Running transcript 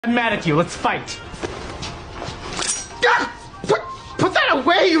I'm mad at you. Let's fight. Put that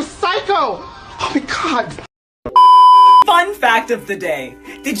away, you psycho! Oh my god. Fun fact of the day.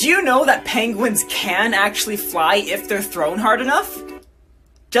 Did you know that penguins can actually fly if they're thrown hard enough?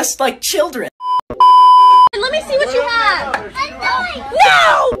 Just like children. Let me see what you have.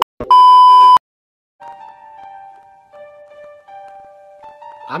 No!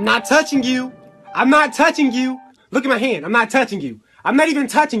 I'm not touching you. I'm not touching you. Look at my hand. I'm not touching you. I'm not even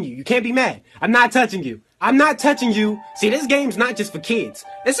touching you. You can't be mad. I'm not touching you. I'm not touching you. See, this game's not just for kids.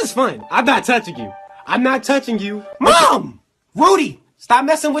 This is fun. I'm not touching you. I'm not touching you. Mom! Rudy, stop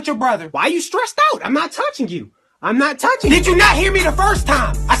messing with your brother. Why are you stressed out? I'm not touching you. I'm not touching you. Did you not hear me the first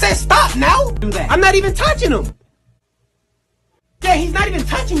time? I said stop now. Do that. I'm not even touching him. Yeah, he's not even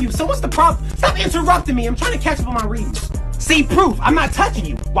touching you. So what's the problem? Stop interrupting me. I'm trying to catch up on my readings. See, proof. I'm not touching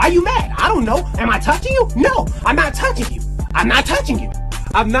you. Why are you mad? I don't know. Am I touching you? No, I'm not touching you. I'm not touching you.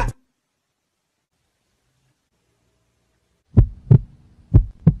 I'm not.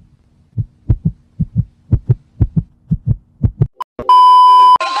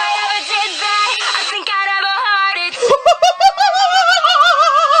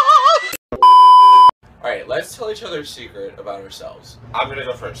 Alright, let's tell each other a secret about ourselves. I'm gonna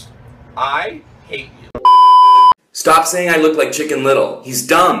go first. I hate you. Stop saying I look like Chicken Little. He's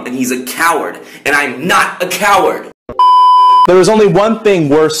dumb and he's a coward, and I'm not a coward. There is only one thing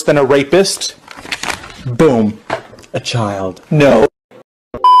worse than a rapist. Boom. A child. No.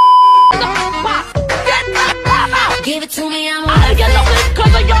 Give it to me, I get no sleep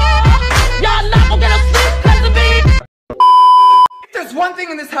 'cause of y'all. Y'all not gonna get a sleep 'cause of me. There's one thing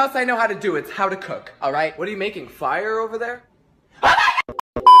in this house I know how to do. It's how to cook. Alright? What are you making? Fire over there?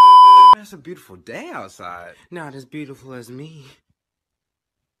 It's a beautiful day outside. Not as beautiful as me.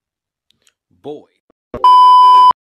 Boy.